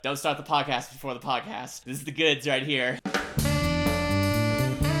Don't start the podcast before the podcast. This is the goods right here.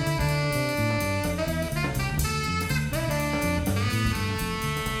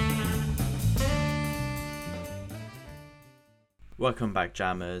 Welcome back,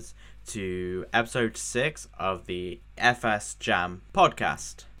 Jammers, to episode 6 of the FS Jam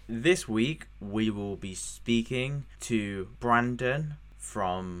podcast. This week, we will be speaking to Brandon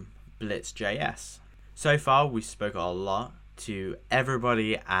from Blitz.js. So far, we spoke a lot to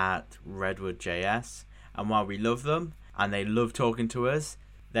everybody at Redwood.js, and while we love them and they love talking to us,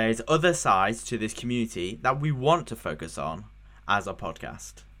 there's other sides to this community that we want to focus on as a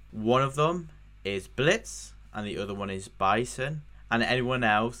podcast. One of them is Blitz, and the other one is Bison, and anyone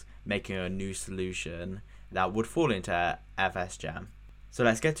else making a new solution that would fall into FS Jam. So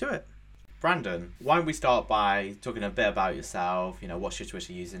let's get to it. Brandon, why don't we start by talking a bit about yourself, what's your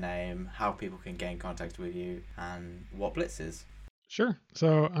Twitter username, how people can get in contact with you, and what Blitz is. Sure.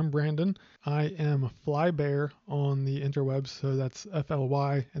 So I'm Brandon. I am Flybear on the interwebs, so that's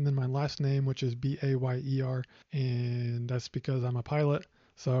FLY, and then my last name, which is BAYER, and that's because I'm a pilot.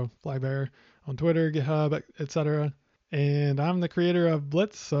 So Flybear on Twitter, GitHub, etc. And I'm the creator of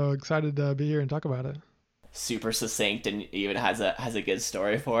Blitz, so excited to be here and talk about it. Super succinct and even has a good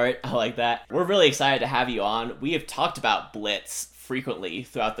story for it. I like that. We're really excited to have you on. We have talked about Blitz frequently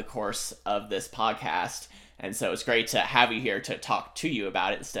throughout the course of this podcast, and so it's great to have you here to talk to you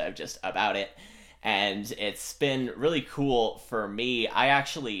about it instead of just about it. And it's been really cool for me. I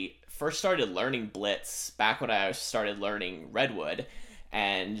actually first started learning Blitz back when I started learning Redwood,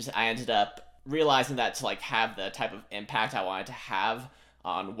 and I ended up realizing that to have the type of impact I wanted to have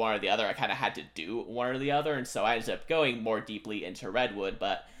on one or the other, I kind of had to do one or the other, and so I ended up going more deeply into Redwood.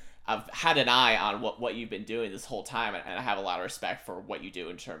 But I've had an eye on what you've been doing this whole time, and I have a lot of respect for what you do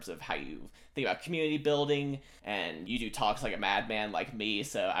in terms of how you think about community building, and you do talks like a madman like me,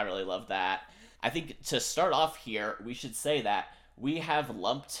 so I really love that. I think to start off here, we should say that we have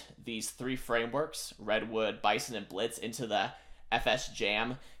lumped these three frameworks, Redwood, Bison, and Blitz, into the FS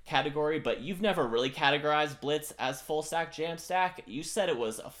Jam category, but you've never really categorized Blitz as full stack Jamstack. You said it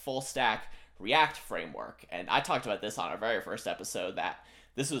was a full stack React framework, and I talked about this on our very first episode, that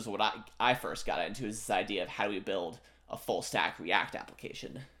this was what I first got into, is this idea of how do we build a full stack React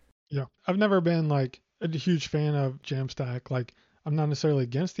application. Yeah, I've never been a huge fan of Jamstack. I'm not necessarily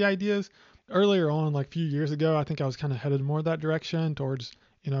against the ideas. Earlier on, a few years ago, I think I was kind of headed more that direction towards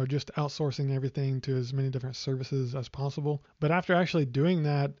just outsourcing everything to as many different services as possible. But after actually doing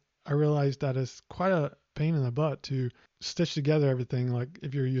that, I realized that it's quite a pain in the butt to stitch together everything.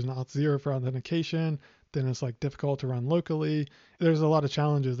 If you're using Auth0 for authentication, then it's difficult to run locally. There's a lot of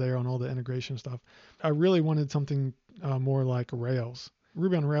challenges there on all the integration stuff. I really wanted something more like Rails.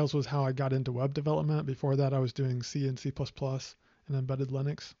 Ruby on Rails was how I got into web development. Before that, I was doing C and C++ and embedded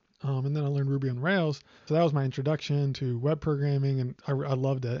Linux. And then I learned Ruby on Rails. So that was my introduction to web programming, and I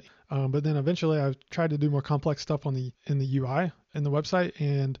loved it. But then eventually I tried to do more complex stuff in the UI in the website,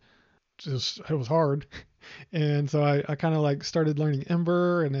 and it was hard. And so I kind of started learning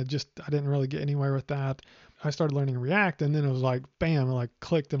Ember, and I didn't really get anywhere with that. I started learning React, and then it was bam, it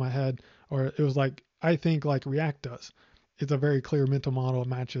clicked in my head, or it was I think like React does. It's a very clear mental model. It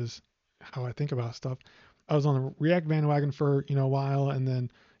matches how I think about stuff. I was on the React bandwagon for a while, and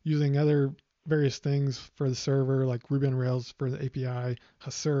then using other various things for the server, like Ruby on Rails for the API,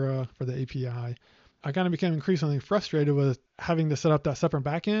 Hasura for the API. I kind of became increasingly frustrated with having to set up that separate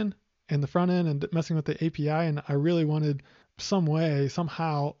backend and the front end and messing with the API. And I really wanted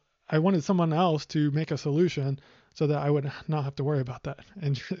somehow, I wanted someone else to make a solution so that I would not have to worry about that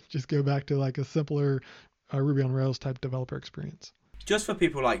and just go back to a simpler Ruby on Rails type developer experience. Just for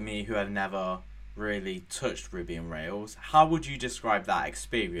people like me who have never really touched Ruby on Rails, how would you describe that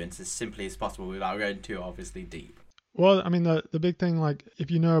experience as simply as possible without going too obviously deep? Well, I mean, the big thing,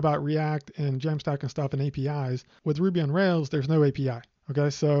 if you know about React and Jamstack and stuff and APIs, with Ruby on Rails, there's no API. Okay,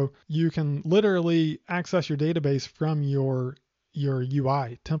 so you can literally access your database from your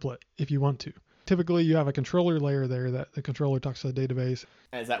UI template if you want to. Typically, you have a controller layer there that the controller talks to the database.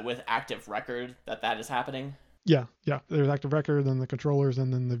 And is that with Active Record that is happening? Yeah. There's Active Record and the controllers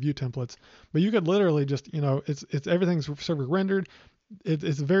and then the view templates. But you could literally just, it's everything's server rendered.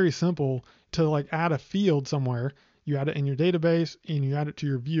 It's very simple to add a field somewhere. You add it in your database and you add it to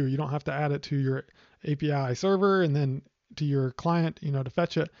your view. You don't have to add it to your API server and then to your client, to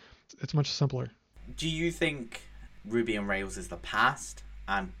fetch it. It's much simpler. Do you think Ruby on Rails is the past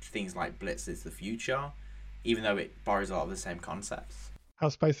and things like Blitz is the future, even though it borrows a lot of the same concepts? How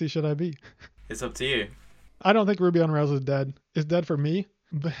spicy should I be? It's up to you. I don't think Ruby on Rails is dead. It's dead for me.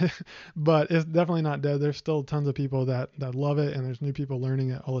 but, but it's definitely not dead. There's still tons of people that love it, and there's new people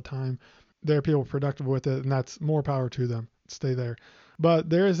learning it all the time. There are people productive with it, and that's more power to them. Stay there. But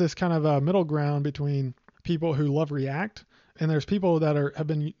there is this kind of a middle ground between people who love React, and there's people that have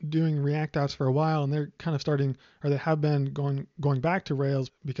been doing React apps for a while, and they're kind of starting, or they have been going back to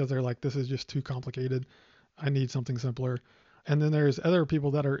Rails because they're like, this is just too complicated. I need something simpler. And then there's other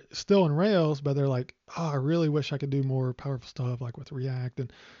people that are still in Rails, but they're like, oh, I really wish I could do more powerful stuff like with React.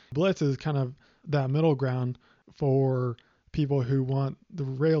 And Blitz is kind of that middle ground for people who want the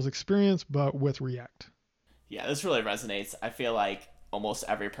Rails experience, but with React. Yeah, this really resonates. I feel like almost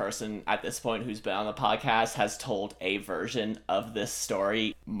every person at this point who's been on the podcast has told a version of this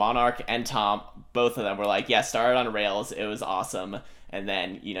story. Monarch and Tom, both of them were like, yeah, started on Rails. It was awesome. And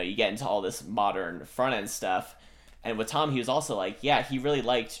then, you get into all this modern front end stuff. And with Tom, he was also like, yeah, he really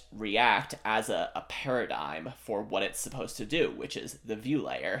liked React as a paradigm for what it's supposed to do, which is the view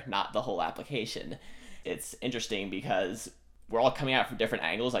layer, not the whole application. It's interesting because we're all coming out from different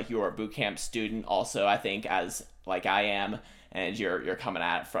angles. Like, you are a bootcamp student also, I think, as like I am, and you're coming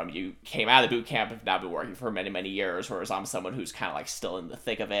at it from, you came out of the bootcamp and have now been working for many, many years, whereas I'm someone who's kind of like still in the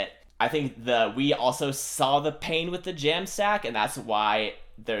thick of it. I think we also saw the pain with the Jamstack, and that's why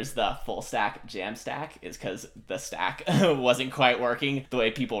there's the full stack Jamstack, is because the stack wasn't quite working the way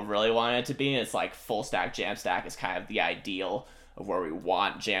people really wanted it to be. And it's like full stack Jamstack is kind of the ideal of where we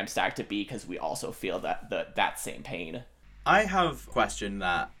want Jamstack to be, because we also feel that same pain. I have a question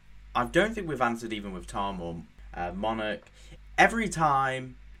that I don't think we've answered even with Tom or Monarch. Every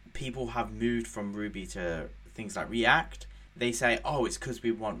time people have moved from Ruby to things like React, they say, oh, it's because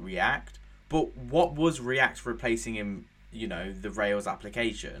we want React. But what was React replacing in, the Rails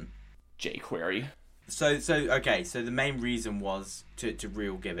application? jQuery. So the main reason was to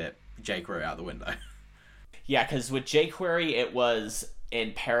real give it jQuery out the window. Yeah, because with jQuery, it was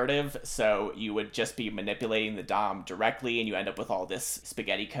imperative, so you would just be manipulating the DOM directly, and you end up with all this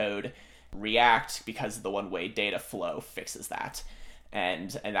spaghetti code. React, because of the one-way data flow, fixes that.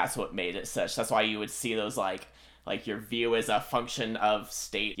 And that's what made it such. That's why you would see those like your view is a function of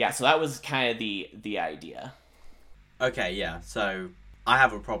state. Yeah, so that was kind of the idea. Okay, yeah. So I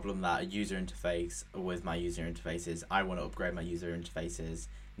have a problem that a user interface with my user interfaces, I want to upgrade my user interfaces.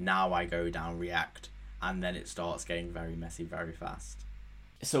 Now I go down React, and then it starts getting very messy very fast.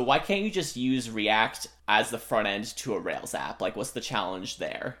 So why can't you just use React as the front end to a Rails app? Like, what's the challenge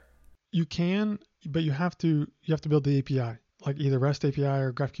there? You can, but you have to build the API, like either REST API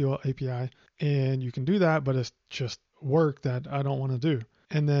or GraphQL API, and you can do that, but it's just work that I don't want to do.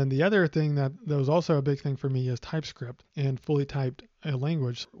 And then the other thing that was also a big thing for me is TypeScript and fully typed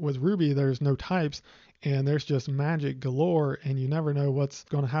language. With Ruby, there's no types, and there's just magic galore, and you never know what's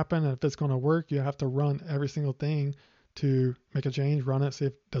going to happen. And if it's going to work, you have to run every single thing to make a change, run it, see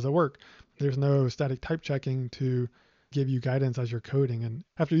if does it work. There's no static type checking to give you guidance as you're coding. And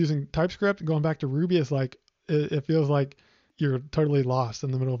after using TypeScript, going back to Ruby, it's like it feels like you're totally lost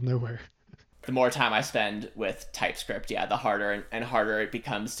in the middle of nowhere. The more time I spend with TypeScript, yeah, the harder and harder it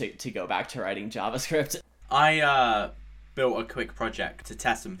becomes to go back to writing JavaScript. I built a quick project to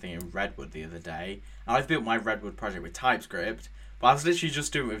test something in Redwood the other day. And I've built my Redwood project with TypeScript, but I was literally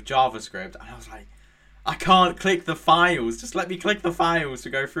just doing it with JavaScript, and I was like, I can't click the files. Just let me click the files to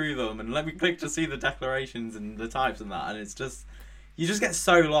go through them, and let me click to see the declarations and the types and that. And it's just, you just get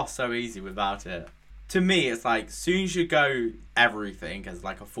so lost so easy without it. To me, it's like, soon as you go everything as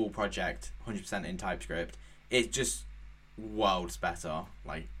like a full project, 100% in TypeScript, it's just worlds better.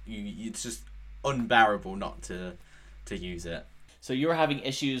 Like, it's just unbearable not to use it. So you were having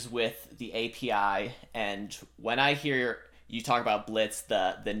issues with the API, and when I hear you talk about Blitz,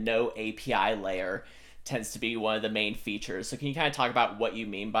 the no API layer tends to be one of the main features. So can you kind of talk about what you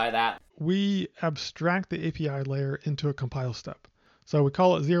mean by that? We abstract the API layer into a compile step. So we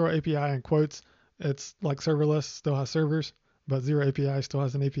call it zero API in quotes. It's like serverless, still has servers, but zero API still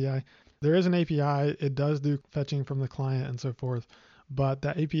has an API. There is an API. It does do fetching from the client and so forth, but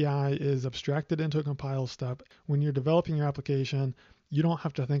that API is abstracted into a compile step. When you're developing your application, you don't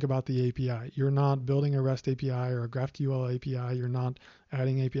have to think about the API. You're not building a REST API or a GraphQL API. You're not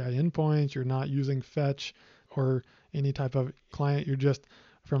adding API endpoints. You're not using fetch or any type of client. You're just,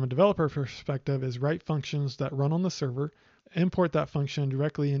 from a developer perspective, is write functions that run on the server, import that function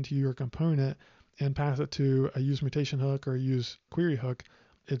directly into your component, and pass it to a use mutation hook or a use query hook.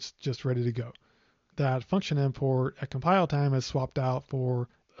 It's just ready to go. That function import at compile time is swapped out for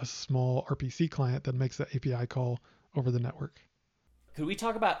a small RPC client that makes the API call over the network. Could we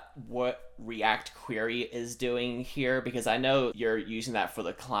talk about what React Query is doing here? Because I know you're using that for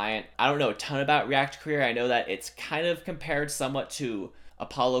the client. I don't know a ton about React Query. I know that it's kind of compared somewhat to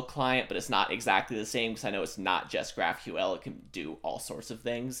Apollo client, but it's not exactly the same because I know it's not just GraphQL. It can do all sorts of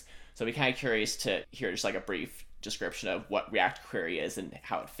things. So I'd be kind of curious to hear just like a brief description of what React Query is and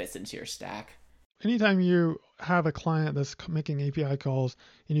how it fits into your stack. Anytime you have a client that's making API calls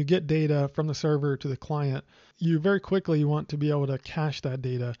and you get data from the server to the client, you very quickly want to be able to cache that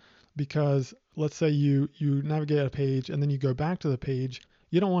data, because let's say you navigate a page and then you go back to the page.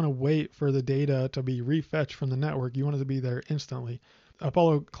 You don't want to wait for the data to be refetched from the network. You want it to be there instantly.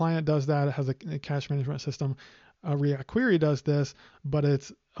 Apollo client does that. It has a cache management system. React Query does this, but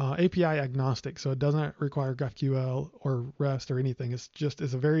it's API agnostic, so it doesn't require GraphQL or REST or anything. It's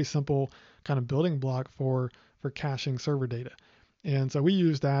a very simple kind of building block for caching server data. And so we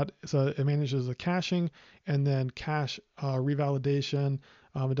use that. So it manages the caching and then cache revalidation.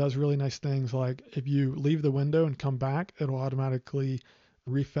 It does really nice things like if you leave the window and come back, it'll automatically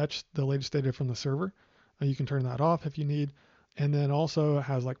refetch the latest data from the server. You can turn that off if you need. And then also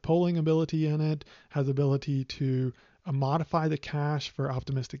has like polling ability in it, has ability to modify the cache for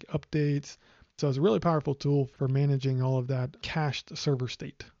optimistic updates. So it's a really powerful tool for managing all of that cached server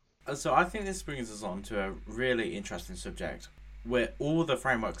state. So I think this brings us on to a really interesting subject where all the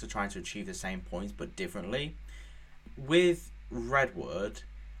frameworks are trying to achieve the same points but differently. With Redwood,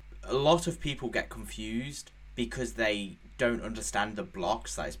 a lot of people get confused because they don't understand the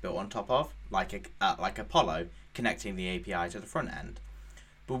blocks that it's built on top of, like Apollo connecting the API to the front end.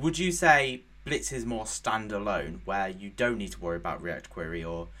 But would you say Blitz is more standalone, where you don't need to worry about React Query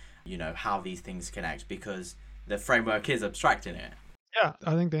or, how these things connect because the framework is abstracting it? Yeah,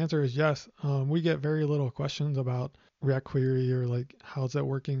 I think the answer is yes. We get very little questions about React Query or like how's that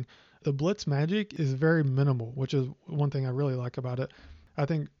working. The Blitz magic is very minimal, which is one thing I really like about it. I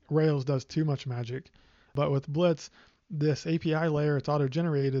think Rails does too much magic, but with Blitz, this API layer, it's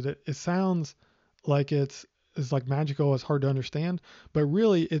auto-generated. It sounds like it's like magical, it's hard to understand, but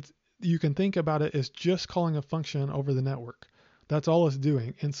really you can think about it as just calling a function over the network. That's all it's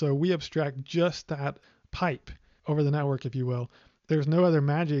doing. And so we abstract just that pipe over the network, if you will. There's no other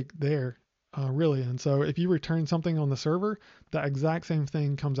magic there, really. And so if you return something on the server, that exact same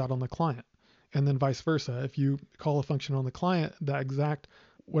thing comes out on the client. And then vice versa. If you call a function on the client, that exact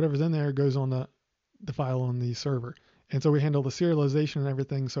whatever's in there goes on the file on the server. And so we handle the serialization and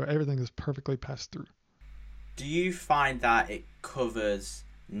everything, so everything is perfectly passed through. Do you find that it covers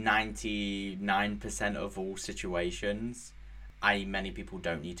 99% of all situations? Many people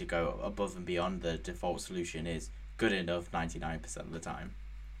don't need to go above and beyond. The default solution is good enough 99% of the time.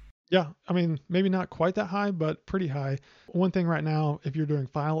 Yeah, I mean, maybe not quite that high, but pretty high. One thing right now, if you're doing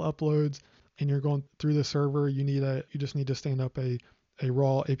file uploads and you're going through the server, you just need to stand up a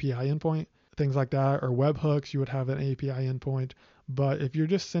raw API endpoint. Things like that, or webhooks, you would have an API endpoint. But if you're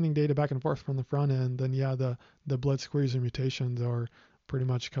just sending data back and forth from the front end, then yeah, the Blitz queries and mutations are pretty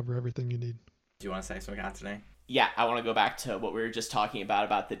much cover everything you need. Do you want to say something, Anthony? Yeah, I want to go back to what we were just talking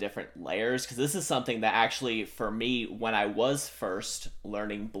about the different layers, because this is something that actually, for me, when I was first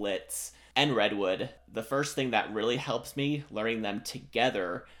learning Blitz and Redwood, the first thing that really helps me learning them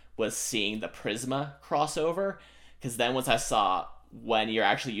together was seeing the Prisma crossover, because then once I saw when you're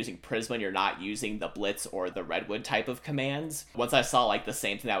actually using Prisma and you're not using the Blitz or the Redwood type of commands, once I saw like the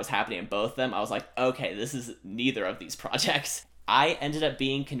same thing that was happening in both of them, I was like, okay, this is neither of these projects. I ended up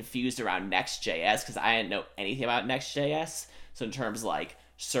being confused around Next.js because I didn't know anything about Next.js. So in terms of like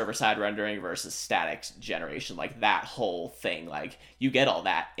server-side rendering versus static generation, like that whole thing, like you get all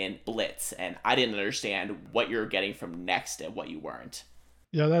that in Blitz, and I didn't understand what you were getting from Next and what you weren't.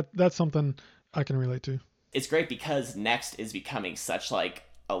 Yeah, that's something I can relate to. It's great because Next is becoming such like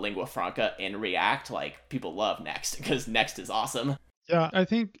a lingua franca in React. Like people love Next because Next is awesome. Yeah, I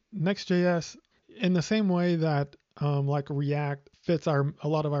think Next.js, in the same way that like React fits a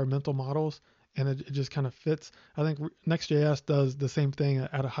lot of our mental models, and it just kind of fits, I think Next.js does the same thing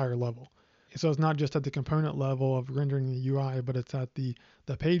at a higher level. So it's not just at the component level of rendering the UI, but it's at the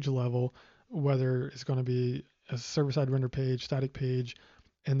page level, whether it's going to be a server-side render page, static page,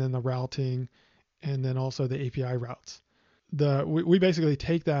 and then the routing, and then also the API routes. We basically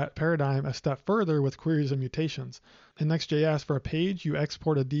take that paradigm a step further with queries and mutations. In Next.js, for a page, you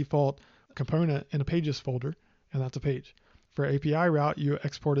export a default component in a pages folder, and that's a page. For API route, you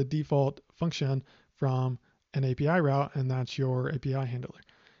export a default function from an API route, and that's your API handler.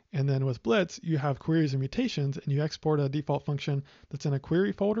 And then with Blitz, you have queries and mutations, and you export a default function that's in a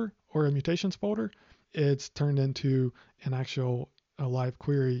query folder or a mutations folder. It's turned into an actual a live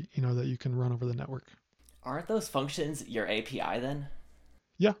query, that you can run over the network. Aren't those functions your API then?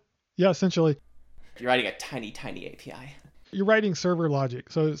 Yeah, essentially. You're writing a tiny API. You're writing server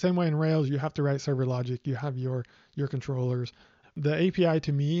logic. So same way in Rails, you have to write server logic. You have your controllers. The API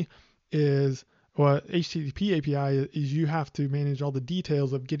to me is, well, HTTP API is you have to manage all the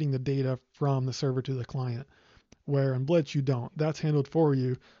details of getting the data from the server to the client, where in Blitz you don't. That's handled for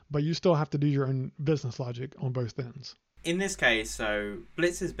you, but you still have to do your own business logic on both ends. In this case, so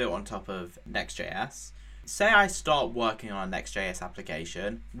Blitz is built on top of Next.js. Say I start working on a Next.js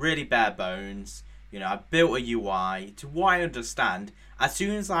application, really bare bones. I built a UI. To what I understand, as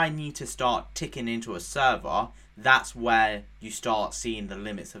soon as I need to start ticking into a server, that's where you start seeing the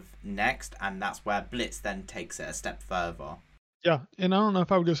limits of Next, and that's where Blitz then takes it a step further. Yeah, and I don't know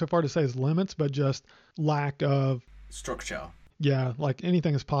if I would go so far to say it's limits, but just lack of structure. Yeah, like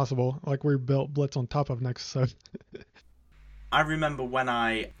anything is possible. Like we built Blitz on top of Next, so... I remember when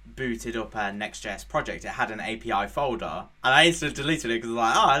I booted up a Next.js project, it had an API folder, and I instantly deleted it because I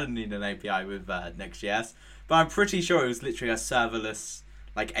was like, I didn't need an API with Next.js. But I'm pretty sure it was literally a serverless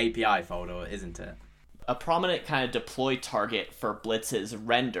API folder, isn't it? A prominent kind of deploy target for Blitz is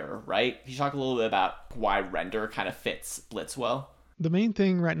render, right? Can you talk a little bit about why render kind of fits Blitz well? The main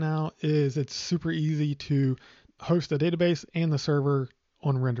thing right now is it's super easy to host a database and the server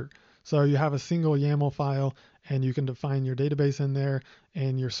on render. So you have a single YAML file and you can define your database in there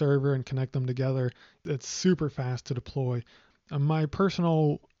and your server and connect them together. It's super fast to deploy. My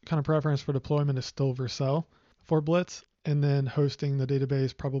personal kind of preference for deployment is still Vercel for Blitz, and then hosting the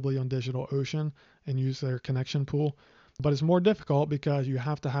database probably on DigitalOcean and use their connection pool. But it's more difficult because you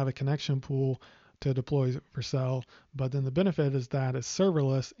have to have a connection pool to deploy Vercel, but then the benefit is that it's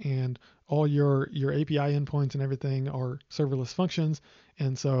serverless and all your API endpoints and everything are serverless functions,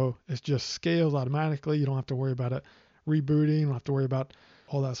 and so it just scales automatically. You don't have to worry about it rebooting, you don't have to worry about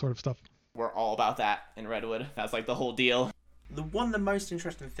all that sort of stuff. We're all about that in Redwood. That's the whole deal. One of the most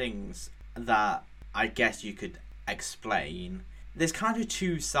interesting things that I guess you could explain, there's kind of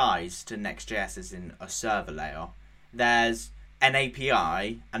two sides to Next.js as in a server layer. There's an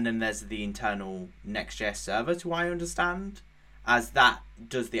API, and then there's the internal Next.js server, to what I understand, as that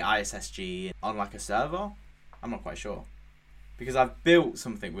does the ISSG on a server. I'm not quite sure, because I've built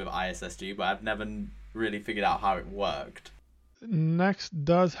something with ISSG, but I've never really figured out how it worked. Next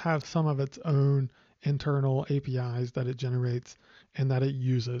does have some of its own internal APIs that it generates and that it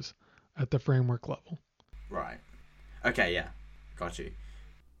uses at the framework level. Right. Okay, yeah. Got you.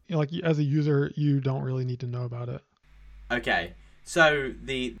 As a user, you don't really need to know about it. Okay, so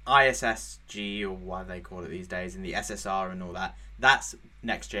the ISSG, or what they call it these days, and the SSR and all that, that's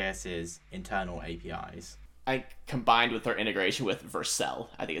Next.js's internal APIs. I combined with their integration with Vercel,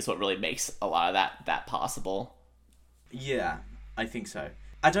 I think is what really makes a lot of that possible. Yeah, I think so.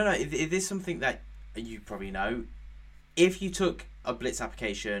 I don't know, it is something that you probably know. If you took a Blitz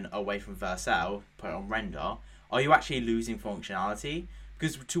application away from Vercel, put it on render, are you actually losing functionality?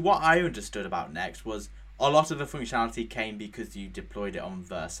 Because to what I understood about Next was a lot of the functionality came because you deployed it on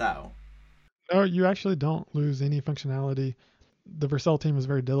Vercel. No, you actually don't lose any functionality. The Vercel team is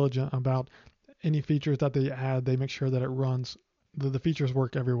very diligent about any features that they add. They make sure that it runs, the features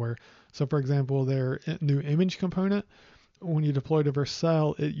work everywhere. So for example, their new image component, when you deploy to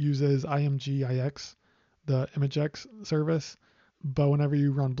Vercel, it uses IMG-IX, the ImageX service. But whenever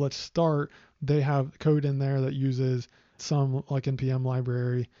you run Blitz start, they have code in there that uses some NPM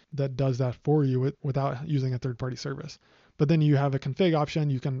library that does that for you without using a third-party service. But then you have a config option.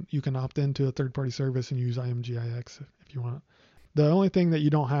 You can opt into a third-party service and use IMG-IX if you want. The only thing that you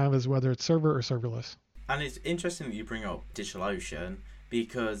don't have is whether it's server or serverless. And it's interesting that you bring up DigitalOcean,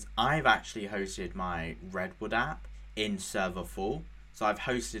 because I've actually hosted my Redwood app in server full. So I've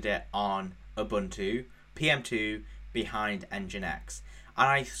hosted it on Ubuntu, PM2, behind Nginx. And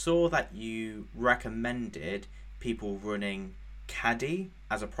I saw that you recommended people running Caddy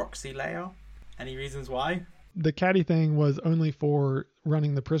as a proxy layer. Any reasons why? The Caddy thing was only for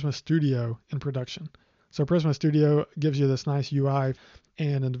running the Prisma Studio in production. So Prisma Studio gives you this nice UI,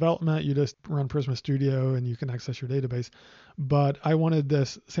 and in development, you just run Prisma Studio and you can access your database. But I wanted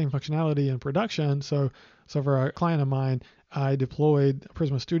this same functionality in production. So for a client of mine, I deployed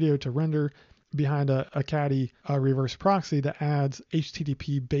Prisma Studio to render behind a Caddy reverse proxy that adds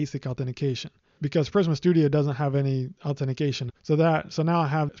HTTP basic authentication, because Prisma Studio doesn't have any authentication. So now I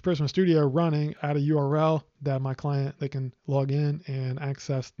have Prisma Studio running at a URL that my client, they can log in and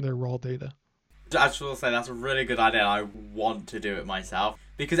access their raw data. I just want to say that's a really good idea. I want to do it myself,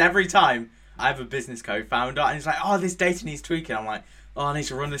 because every time I have a business co-founder and he's like, oh, this data needs tweaking. I'm like, oh, I need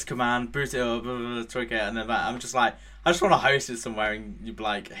to run this command, boot it up, blah, blah, blah, tweak it. And then I'm just like, I just want to host it somewhere, and you'd be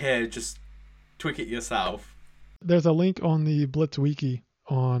like, here, just tweak it yourself. There's a link on the Blitz wiki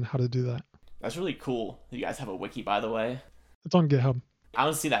on how to do that. That's really cool. You guys have a wiki, by the way. It's on GitHub. I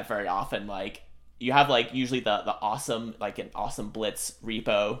don't see that very often. You have like usually the awesome, like an awesome Blitz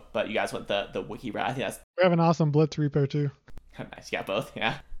repo, but you guys want the wiki route. I think that's We have an awesome Blitz repo too. nice. You got both,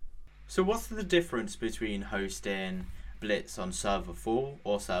 yeah. So what's the difference between hosting Blitz on server full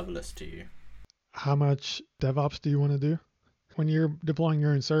or serverless to you? How much DevOps do you want to do? When you're deploying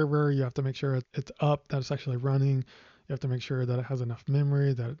your own server, you have to make sure it's up, that it's actually running. You have to make sure that it has enough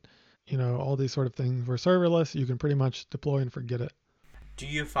memory, that, all these sort of things. Where serverless, you can pretty much deploy and forget it. Do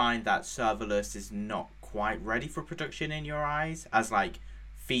you find that serverless is not quite ready for production in your eyes? As like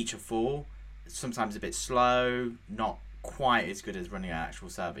feature full, sometimes a bit slow, not quite as good as running an actual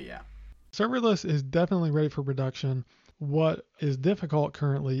server yet? Serverless is definitely ready for production. What is difficult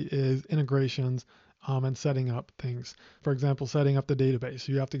currently is integrations and setting up things. For example, setting up the database.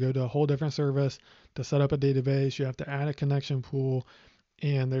 You have to go to a whole different service to set up a database. You have to add a connection pool.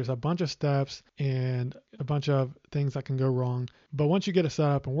 And there's a bunch of steps and a bunch of things that can go wrong. But once you get it set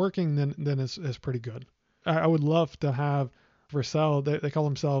up and working, then it's pretty good. I would love to have Vercel, they call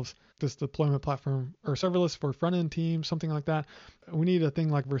themselves this deployment platform or serverless for front-end teams, something like that. We need a thing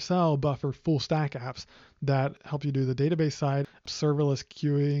like Vercel, but for full stack apps that help you do the database side, serverless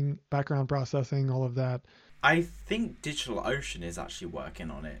queuing, background processing, all of that. I think DigitalOcean is actually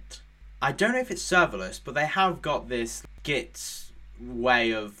working on it. I don't know if it's serverless, but they have got this Git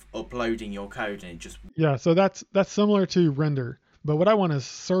way of uploading your code and it just... Yeah, so that's similar to Render, but what I want is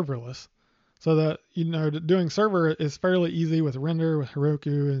serverless. So that, doing server is fairly easy with Render, with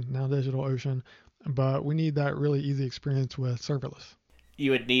Heroku, and now DigitalOcean, but we need that really easy experience with serverless.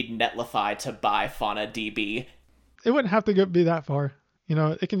 You would need Netlify to buy FaunaDB. It wouldn't have to be that far.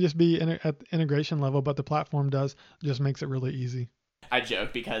 It can just be at the integration level, but the platform just makes it really easy. I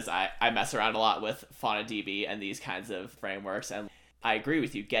joke because I mess around a lot with FaunaDB and these kinds of frameworks, and I agree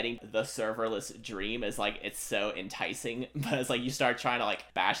with you. Getting the serverless dream is like, it's so enticing, but it's like you start trying to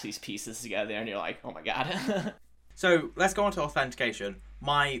like bash these pieces together and you're like, oh my God. So let's go on to authentication.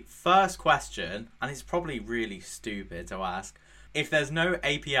 My first question, and it's probably really stupid to ask, if there's no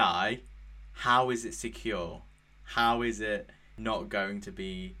API, how is it secure? How is it not going to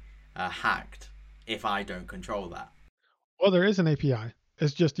be hacked if I don't control that? Well, there is an API.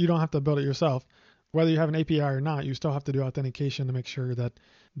 It's just you don't have to build it yourself. Whether you have an API or not, you still have to do authentication to make sure that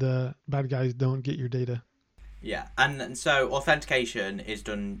the bad guys don't get your data. Yeah, and so authentication is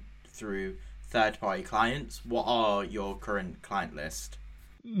done through third-party clients. What are your current client list?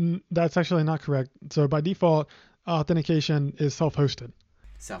 That's actually not correct. So by default, authentication is self-hosted.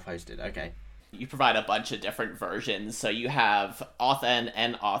 Self-hosted, okay. You provide a bunch of different versions. So you have authn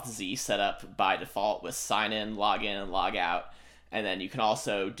and authz set up by default with sign-in, login, and logout. And then you can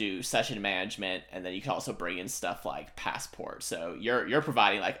also do session management, and then you can also bring in stuff like Passport. So you're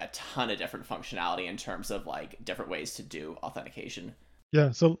providing like a ton of different functionality in terms of like different ways to do authentication.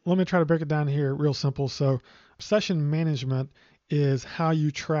 Yeah, so let me try to break it down here real simple. So session management is how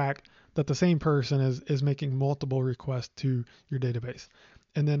you track that the same person is making multiple requests to your database.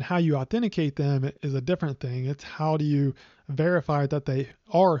 And then how you authenticate them is a different thing. It's how do you verify that they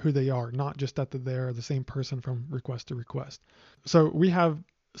are who they are, not just that they're the same person from request to request. So we have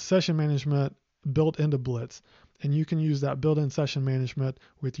session management built into Blitz, and you can use that built-in session management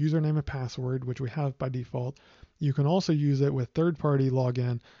with username and password, which we have by default. You can also use it with third-party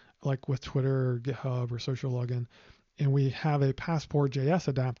login, like with Twitter or GitHub or social login. And we have a Passport.js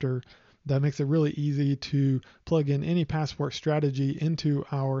adapter that makes it really easy to plug in any Passport strategy into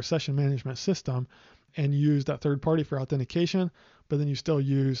our session management system and use that third party for authentication, but then you still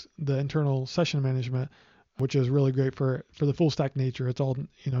use the internal session management, which is really great for the full stack nature. It's all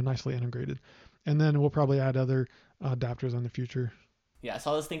nicely integrated. And then we'll probably add other adapters in the future. Yeah, I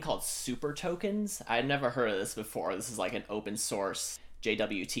saw this thing called Super Tokens. I'd never heard of this before. This is like an open source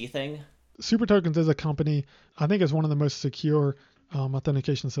JWT thing. Super Tokens is a company, I think it's one of the most secure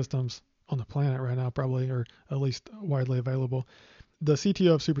authentication systems on the planet right now, probably, or at least widely available. The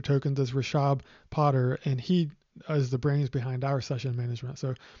CTO of Super Tokens is Rishab Potter, and he is the brains behind our session management.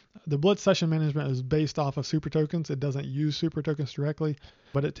 So the Blitz session management is based off of Super Tokens. It doesn't use Super Tokens directly,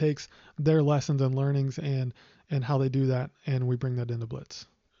 but it takes their lessons and learnings and how they do that, and we bring that into Blitz.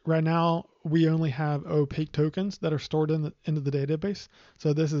 Right now, we only have opaque tokens that are stored into the database.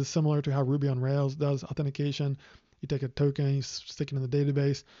 So this is similar to how Ruby on Rails does authentication. You take a token, you stick it in the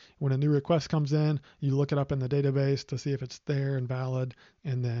database. When a new request comes in, you look it up in the database to see if it's there and valid,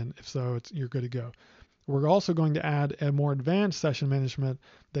 and then if so, you're good to go. We're also going to add a more advanced session management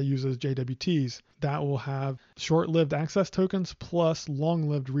that uses JWTs that will have short-lived access tokens plus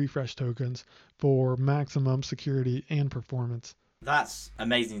long-lived refresh tokens for maximum security and performance. That's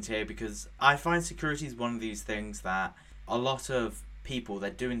amazing to hear, because I find security is one of these things that a lot of people, they're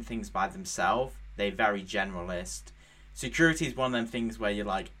doing things by themselves. They're very generalist. Security is one of them things where you're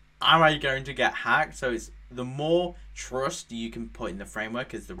like, am I going to get hacked? So it's the more trust you can put in the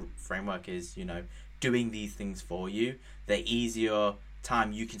framework, as the framework is, doing these things for you, the easier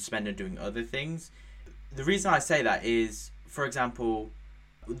time you can spend on doing other things. The reason I say that is, for example,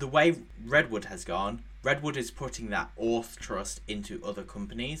 the way Redwood has gone, Redwood is putting that auth trust into other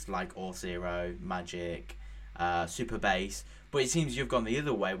companies like Auth0, Magic, Supabase, but it seems you've gone the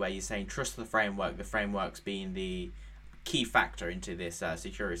other way where you're saying trust the framework's being the key factor into this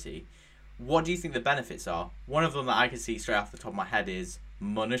security. What do you think the benefits are? One of them that I can see straight off the top of my head is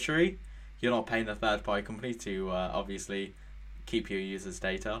monetary. You're not paying the third-party company to obviously keep your users'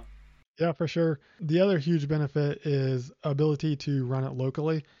 data. Yeah, for sure. The other huge benefit is ability to run it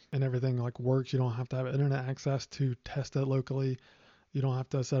locally, and everything like works. You don't have to have internet access to test it locally. You don't have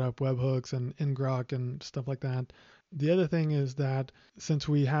to set up webhooks and ngrok and stuff like that. The other thing is that since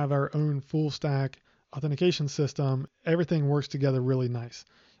we have our own full stack authentication system, everything works together really nice.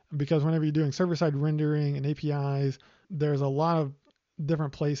 Because whenever you're doing server-side rendering and APIs, there's a lot of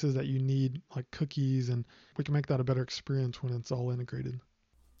different places that you need like cookies, and we can make that a better experience when it's all integrated.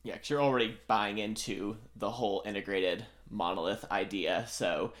 Yeah, because you're already buying into the whole integrated monolith idea,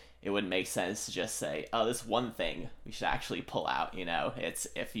 so it wouldn't make sense to just say, oh, this one thing we should actually pull out. It's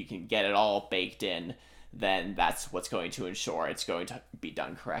if you can get it all baked in, then that's what's going to ensure it's going to be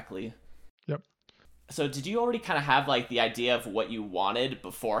done correctly. Yep. So did you already kind of have like the idea of what you wanted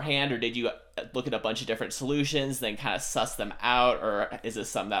beforehand, or did you look at a bunch of different solutions, then kind of suss them out, or is this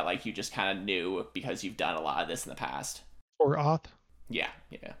something that like you just kind of knew because you've done a lot of this in the past? For auth? Yeah.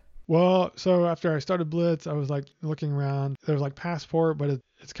 Well, so after I started Blitz, I was like looking around. There's like Passport, but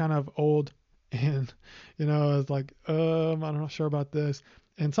it's kind of old, and I was like, I'm not sure about this.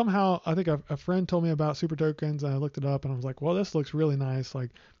 And somehow I think a friend told me about Super Tokens, and I looked it up, and I was like, well, this looks really nice.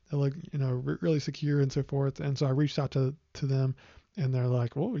 Like it looked, really secure and so forth. And so I reached out to them, and they're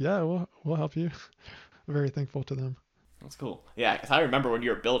like, well, yeah, we'll help you. I'm very thankful to them. That's cool. Yeah, because I remember when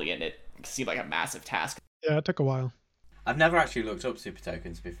you were building it, it seemed like a massive task. Yeah, it took a while. I've never actually looked up Super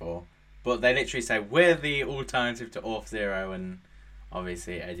Tokens before, but they literally say we're the alternative to Auth0 and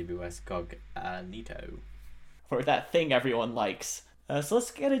obviously AWS Cognito. For that thing everyone likes. So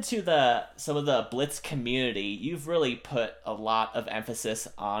let's get into some of the Blitz community. You've really put a lot of emphasis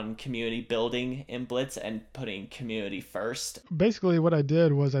on community building in Blitz and putting community first. Basically, what I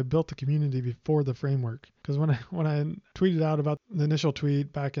did was I built the community before the framework. Because when I tweeted out about the initial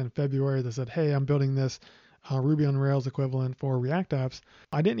tweet back in February that said, hey, I'm building this Ruby on Rails equivalent for React apps,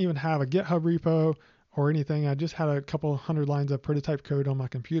 I didn't even have a GitHub repo or anything. I just had a couple hundred lines of prototype code on my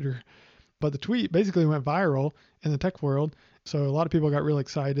computer. But the tweet basically went viral in the tech world. So a lot of people got really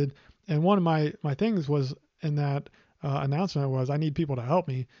excited. And one of my things was in that announcement was I need people to help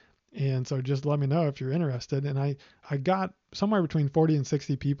me. And so just let me know if you're interested. And I got somewhere between 40 and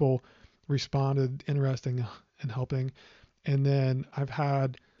 60 people responded interested in helping. And then I've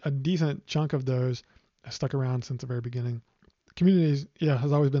had a decent chunk of those stuck around since the very beginning. Communities,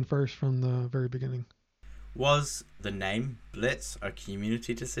 has always been first from the very beginning. Was the name Blitz a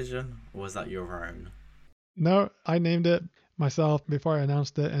community decision, or was that your own? No, I named it myself before I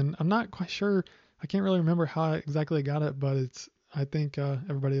announced it, and I'm not quite sure. I can't really remember how I exactly got it, but I think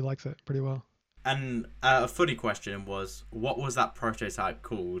everybody likes it pretty well. And a funny question was, what was that prototype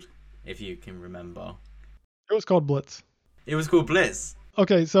called, if you can remember? It was called Blitz. It was called Blitz?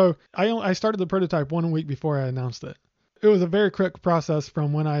 Okay, so I started the prototype 1 week before I announced it. It was a very quick process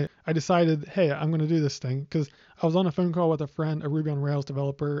from when I decided, hey, I'm going to do this thing, because I was on a phone call with a friend, a Ruby on Rails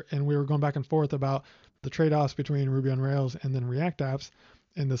developer, and we were going back and forth about the trade-offs between Ruby on Rails and then React apps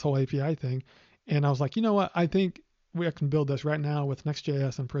and this whole API thing. And I was like, you know what? I think we can build this right now with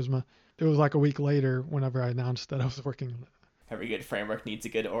Next.js and Prisma. It was like a week later whenever I announced that I was working on it. Every good framework needs a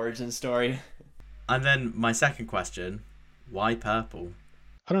good origin story. And then my second question, why purple?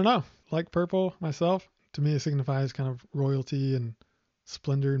 I don't know. Like purple myself. To me, it signifies kind of royalty and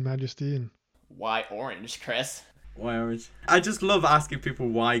splendor and majesty. And why orange, Chris? Why orange? I just love asking people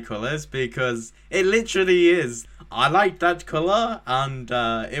why colours, because it literally is. I like that colour, and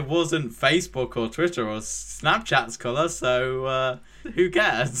it wasn't Facebook or Twitter or Snapchat's colour, so who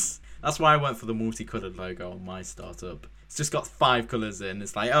cares? That's why I went for the multicoloured logo on my startup. It's just got 5 colours in.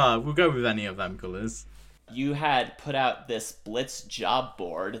 It's like, we'll go with any of them colours. You had put out this Blitz job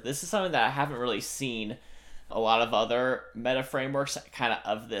board. This is something that I haven't really seen a lot of other meta frameworks kind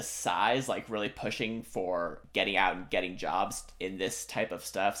of this size, like really pushing for getting out and getting jobs in this type of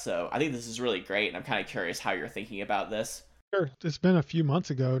stuff. So I think this is really great, and I'm kind of curious how you're thinking about this. Sure. It's been a few months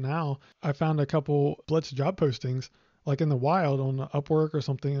ago now. I found a couple Blitz job postings like in the wild on Upwork or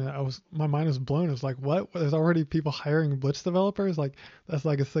something, and my mind was blown. It's like, what? There's already people hiring Blitz developers? Like that's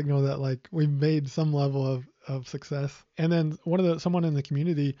like a signal that like we've made some level of success. And then someone in the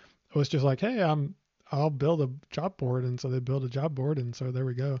community was just like, hey, I'll build a job board, and so they build a job board, and so there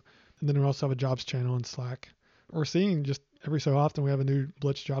we go. And then we also have a jobs channel in Slack. We're seeing just every so often we have a new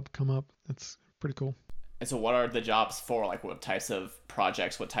Blitz job come up. It's pretty cool. And so what are the jobs for? Like what types of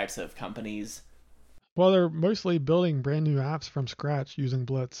projects, what types of companies? Well, they're mostly building brand new apps from scratch using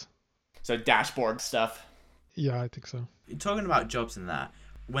Blitz. So dashboard stuff. Yeah, I think so. Talking about jobs and that,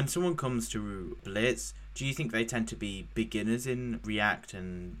 when someone comes to Blitz, do you think they tend to be beginners in React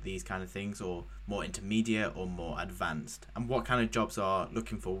and these kind of things, or more intermediate or more advanced? And what kind of jobs are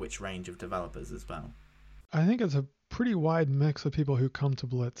looking for which range of developers as well? I think it's a pretty wide mix of people who come to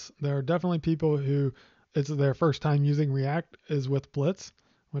Blitz. There are definitely people who it's their first time using React is with Blitz,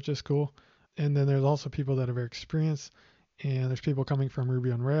 which is cool. And then there's also people that are very experienced, and there's people coming from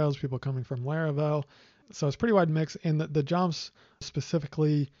Ruby on Rails, people coming from Laravel. So it's a pretty wide mix. And the jobs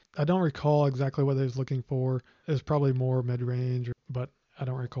specifically, I don't recall exactly what they was looking for. It was probably more mid-range, but I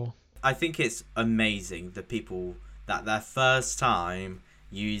don't recall. I think it's amazing the people that their first time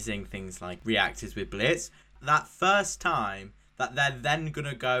using things like React is with Blitz, that first time that they're then going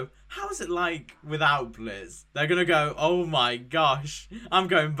to go, how's it like without Blitz? They're going to go, oh my gosh, I'm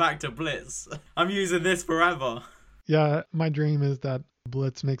going back to Blitz. I'm using this forever. Yeah, my dream is that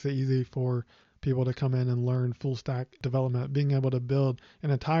Blitz makes it easy for people to come in and learn full stack development, being able to build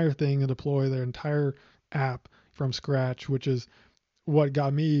an entire thing and deploy their entire app from scratch, which is what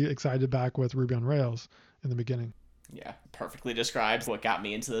got me excited back with Ruby on Rails in the beginning. Yeah, perfectly describes what got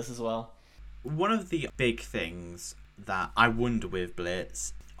me into this as well. One of the big things that I wonder with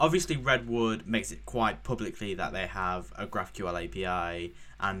Blitz, obviously Redwood makes it quite publicly that they have a GraphQL API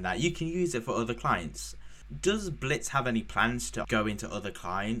and that you can use it for other clients. Does Blitz have any plans to go into other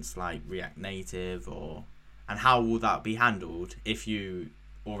clients like React Native, and how will that be handled if you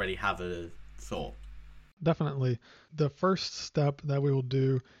already have a thought? Definitely. The first step that we will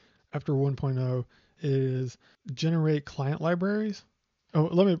do after 1.0 is generate client libraries. Oh,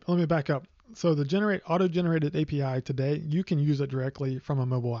 let me back up. So the auto-generated API today, you can use it directly from a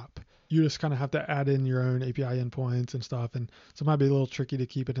mobile app. You just kind of have to add in your own API endpoints and stuff, and so it might be a little tricky to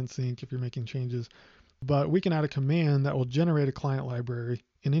keep it in sync if you're making changes. But we can add a command that will generate a client library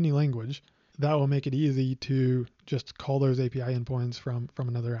in any language that will make it easy to just call those API endpoints from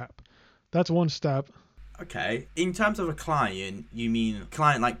another app. That's one step. Okay. In terms of a client, you mean a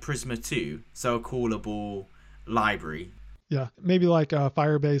client like Prisma 2, so a callable library. Yeah, maybe like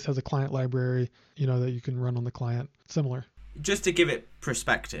Firebase has a client library, that you can run on the client. Similar. Just to give it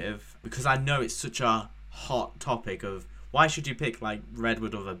perspective, because I know it's such a hot topic of why should you pick like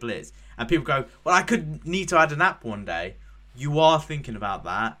Redwood over Blitz? And people go, well, I could need to add an app one day. You are thinking about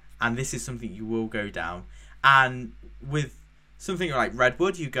that, and this is something you will go down. And with something like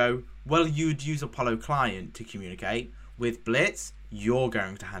Redwood, you go, well, you'd use Apollo Client to communicate. With Blitz, you're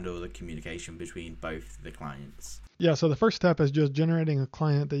going to handle the communication between both the clients. Yeah, so the first step is just generating a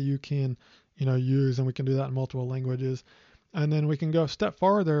client that you can, use, and we can do that in multiple languages. And then we can go a step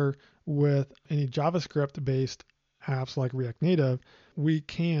farther with any JavaScript-based apps like React Native. We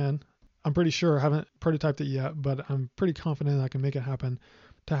can, I'm pretty sure, I haven't prototyped it yet, but I'm pretty confident I can make it happen,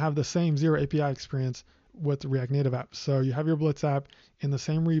 to have the same zero API experience with React Native apps. So you have your Blitz app in the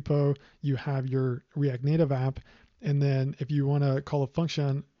same repo, you have your React Native app, and then if you want to call a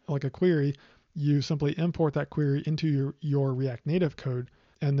function like a query, you simply import that query into your React Native code,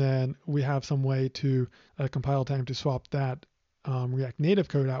 and then we have some way to compile time to swap that React Native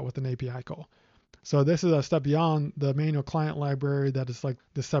code out with an API call. So this is a step beyond the manual client library that is like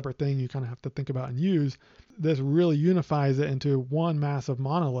this separate thing you kind of have to think about and use. This really unifies it into one massive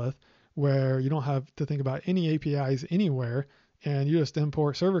monolith where you don't have to think about any APIs anywhere, and you just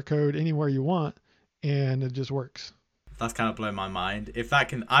import server code anywhere you want, and it just works. That's kind of blown my mind. If that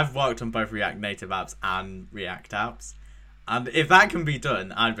can, I've worked on both React Native apps and React apps, and if that can be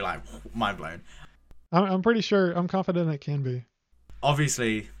done, I'd be like, mind blown. I'm pretty sure, I'm confident it can be.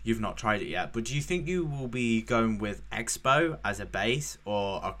 Obviously, you've not tried it yet, but do you think you will be going with Expo as a base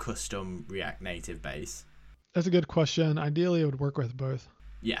or a custom React Native base? That's a good question. Ideally, it would work with both.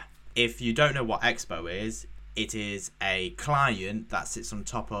 Yeah. If you don't know what Expo is, it is a client that sits on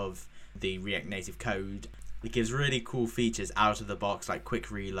top of the React Native code. It gives really cool features out of the box, like quick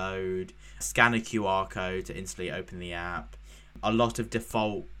reload, scan a QR code to instantly open the app, a lot of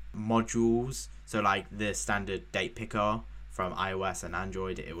default modules, so like the standard date picker from iOS and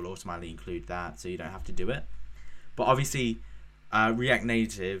Android, it will automatically include that, so you don't have to do it. But obviously, React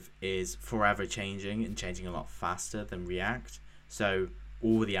Native is forever changing and changing a lot faster than React. So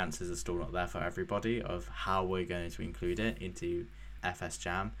all the answers are still not there for everybody of how we're going to include it into FS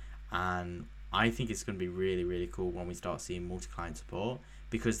Jam. And I think it's going to be really, really cool when we start seeing multi-client support,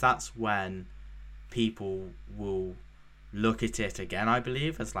 because that's when people will look at it again, I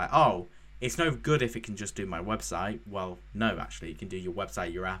believe, as like, oh, it's no good if it can just do my website. Well, no, actually, it can do your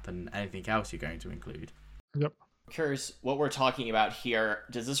website, your app, and anything else you're going to include. Yep. Curious what we're talking about here.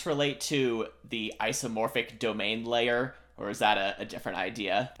 Does this relate to the isomorphic domain layer, or is that a different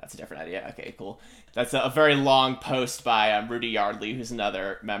idea? That's a different idea. Okay, cool. That's a very long post by Rudy Yardley, who's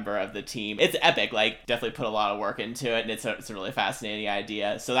another member of the team. It's epic. Like, definitely put a lot of work into it, and it's a really fascinating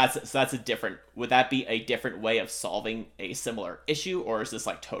idea. So that's a different. Would that be a different way of solving a similar issue, or is this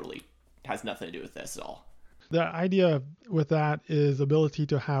like totally has nothing to do with this at all? The idea with that is ability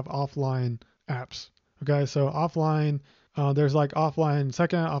to have offline apps. Okay, so offline, there's like offline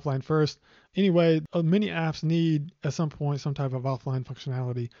second, offline first. Anyway, many apps need at some point some type of offline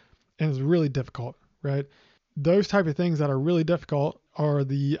functionality, and it's really difficult, right? Those type of things that are really difficult are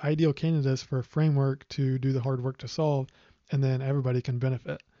the ideal candidates for a framework to do the hard work to solve, and then everybody can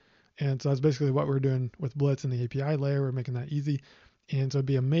benefit. And so that's basically what we're doing with Blitz and the API layer. We're making that easy. And so it'd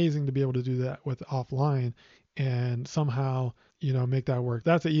be amazing to be able to do that with offline and somehow, make that work.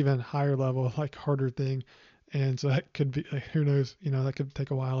 That's an even higher level, like harder thing. And so that could be, like, who knows, that could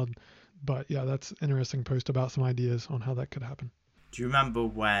take a while. But yeah, that's an interesting post about some ideas on how that could happen. Do you remember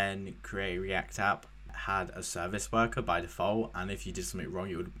when Create a React App had a service worker by default, and if you did something wrong,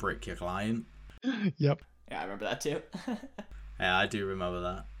 it would brick your client? Yep. Yeah, I remember that too. Yeah, I do remember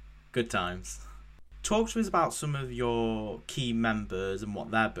that. Good times. Talk to us about some of your key members and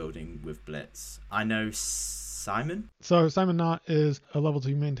what they're building with Blitz. I know Simon. So Simon Knott is a level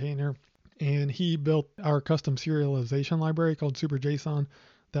 2 maintainer, and he built our custom serialization library called SuperJSON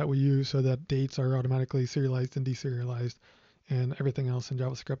that we use so that dates are automatically serialized and deserialized and everything else in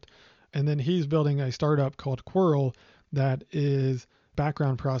JavaScript. And then he's building a startup called Quirl that is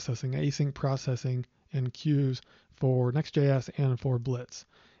background processing, async processing and queues for Next.js and for Blitz.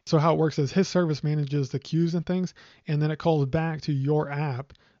 So how it works is his service manages the queues and things, and then it calls back to your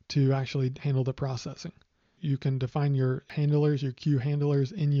app to actually handle the processing. You can define your handlers, your queue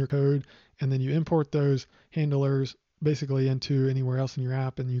handlers in your code, and then you import those handlers basically into anywhere else in your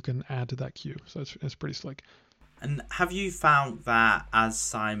app, and you can add to that queue. So it's pretty slick. And have you found that as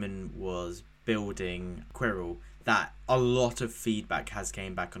Simon was building Quirl, that a lot of feedback has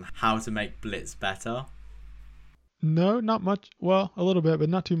came back on how to make Blitz better? No, not much. Well, a little bit, but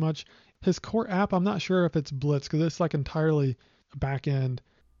not too much. His core app, I'm not sure if it's Blitz because it's like entirely back end.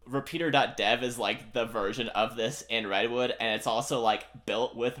 Repeater.dev is like the version of this in Redwood, and it's also like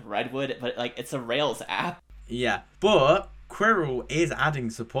built with Redwood, but like it's a Rails app. Yeah, but Quirl is adding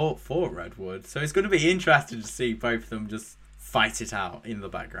support for Redwood, so it's going to be interesting to see both of them just fight it out in the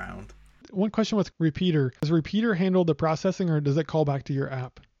background. One question with Repeater. Does Repeater handle the processing, or does it call back to your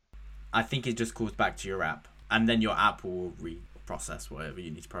app? I think it just calls back to your app, and then your app will reprocess whatever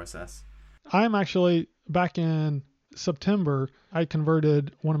you need to process. I'm actually, back in September, I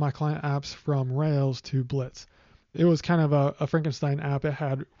converted one of my client apps from Rails to Blitz. It was kind of a Frankenstein app. It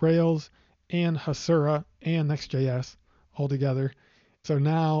had Rails and Hasura and Next.js all together. So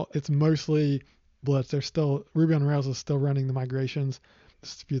now it's mostly Blitz. There's still, Ruby on Rails is still running the migrations.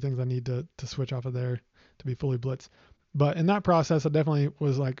 Just a few things I need to switch off of there to be fully Blitz. But in that process, I definitely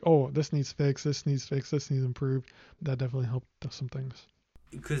was like, oh, this needs fixed, this needs fixed, this needs improved. That definitely helped some things.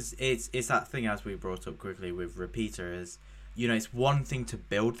 Because it's that thing, as we brought up quickly with Repeater, is, it's one thing to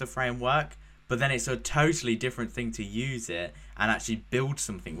build the framework, but then it's a totally different thing to use it and actually build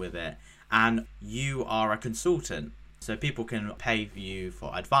something with it. And you are a consultant, so people can pay you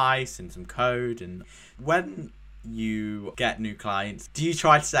for advice and some code. And when you get new clients, do you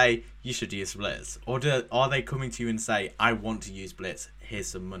try to say you should use Blitz, or are they coming to you and say, I want to use Blitz, here's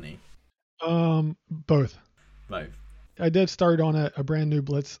some money? Both. I did start on a brand new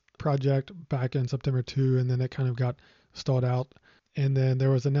Blitz project back in September 2, and then it kind of got stalled out. And then there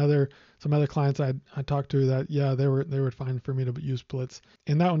was some other clients I talked to that, yeah, they were fine for me to use Blitz.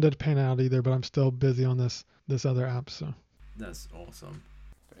 And that one didn't pan out either, but I'm still busy on this other app. So that's awesome.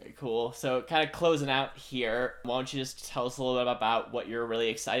 Very cool. So kind of closing out here, why don't you just tell us a little bit about what you're really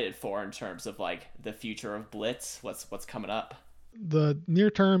excited for in terms of like the future of Blitz? What's coming up? The near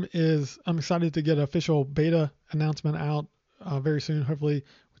term is I'm excited to get an official beta announcement out very soon, hopefully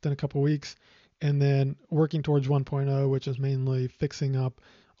within a couple weeks. And then working towards 1.0, which is mainly fixing up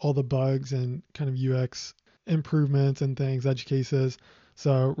all the bugs and kind of UX improvements and things, edge cases.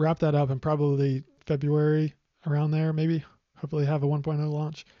 So wrap that up in probably February, around there, maybe, hopefully have a 1.0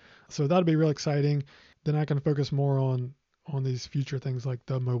 launch. So that'll be real exciting. Then I can focus more on these future things like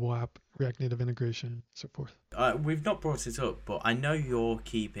the mobile app, React Native integration, and so forth. We've not brought it up, but I know you're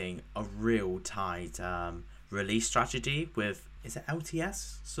keeping a real tight release strategy with, is it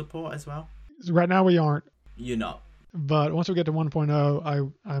LTS support as well? Right now we aren't. You're not. But once we get to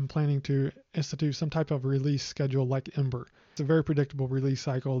 1.0, I'm planning to institute some type of release schedule like Ember. It's a very predictable release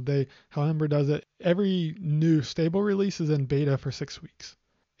cycle. How Ember does it, every new stable release is in beta for 6 weeks.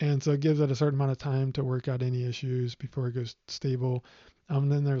 And so it gives it a certain amount of time to work out any issues before it goes stable.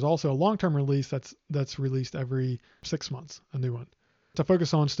 Then there's also a long-term release that's released every 6 months, a new one. To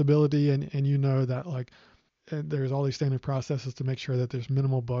focus on stability and you know that like there's all these standard processes to make sure that there's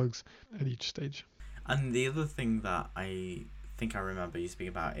minimal bugs at each stage. And the other thing that I think I remember you speaking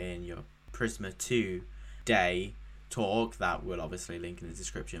about in your Prisma 2 day talk that we'll obviously link in the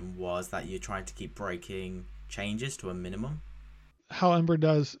description was that you're trying to keep breaking changes to a minimum. How Ember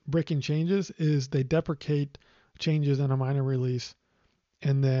does breaking changes is they deprecate changes in a minor release,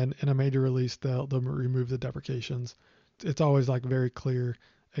 and then in a major release they'll remove the deprecations. It's always like very clear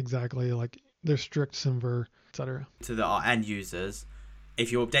exactly, like there's strict SymVer, etc. To our end users,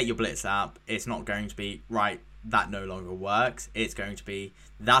 if you update your Blitz app, it's not going to be, right, that no longer works. It's going to be,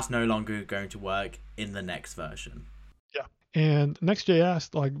 that's no longer going to work in the next version. Yeah. And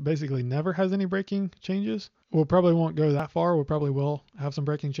Next.js like basically never has any breaking changes. We'll probably won't go that far. We probably will have some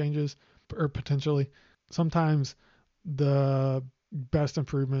breaking changes, or potentially. Sometimes the best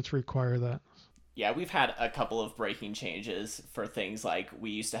improvements require that. Yeah, we've had a couple of breaking changes for things like we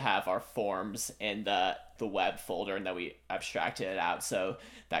used to have our forms in the web folder and then we abstracted it out. So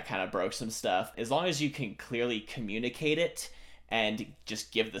that kind of broke some stuff. As long as you can clearly communicate it and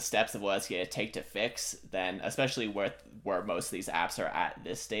just give the steps of what it's going to take to fix, then especially where most of these apps are at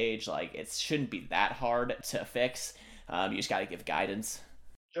this stage, like it shouldn't be that hard to fix. You just got to give guidance.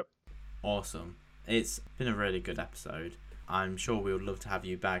 Yep. Awesome. It's been a really good episode. I'm sure we would love to have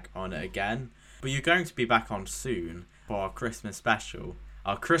you back on it again. But you're going to be back on soon for our Christmas special.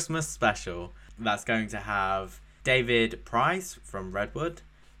 Our Christmas special that's going to have David Price from Redwood,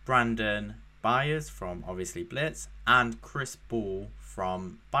 Brandon Byers from obviously Blitz, and Chris Ball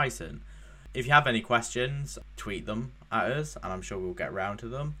from Bison. If you have any questions, tweet them at us and I'm sure we'll get around to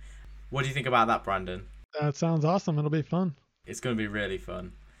them. What do you think about that, Brandon? That sounds awesome. It'll be fun. It's going to be really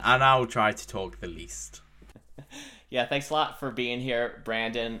fun. And I'll try to talk the least. Yeah, thanks a lot for being here,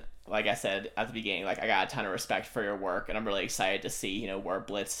 Brandon. Like I said at the beginning, like I got a ton of respect for your work, and I'm really excited to see, where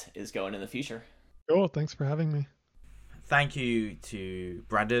Blitz is going in the future. Cool. Thanks for having me. Thank you to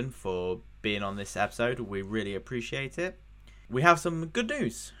Brandon for being on this episode. We really appreciate it. We have some good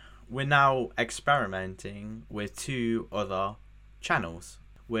news. We're now experimenting with 2 other channels.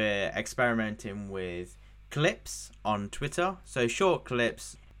 We're experimenting with clips on Twitter, so short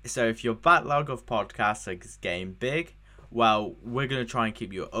clips. So if your backlog of podcasts is getting big, well, we're going to try and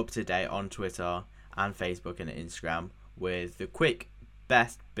keep you up to date on Twitter and Facebook and Instagram with the quick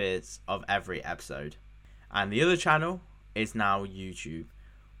best bits of every episode. And the other channel is now YouTube.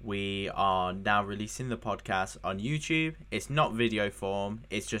 We are now releasing the podcast on YouTube. It's not video form,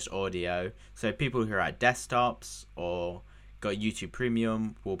 it's just audio. So people who are at desktops or got YouTube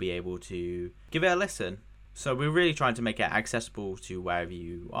Premium will be able to give it a listen. So we're really trying to make it accessible to wherever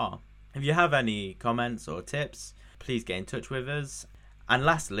you are. If you have any comments or tips, please get in touch with us. And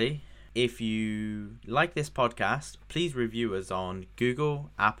lastly, if you like this podcast, please review us on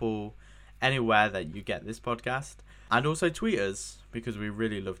Google, Apple, anywhere that you get this podcast. And also tweet us, because we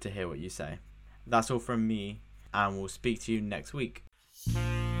really love to hear what you say. That's all from me, and we'll speak to you next week.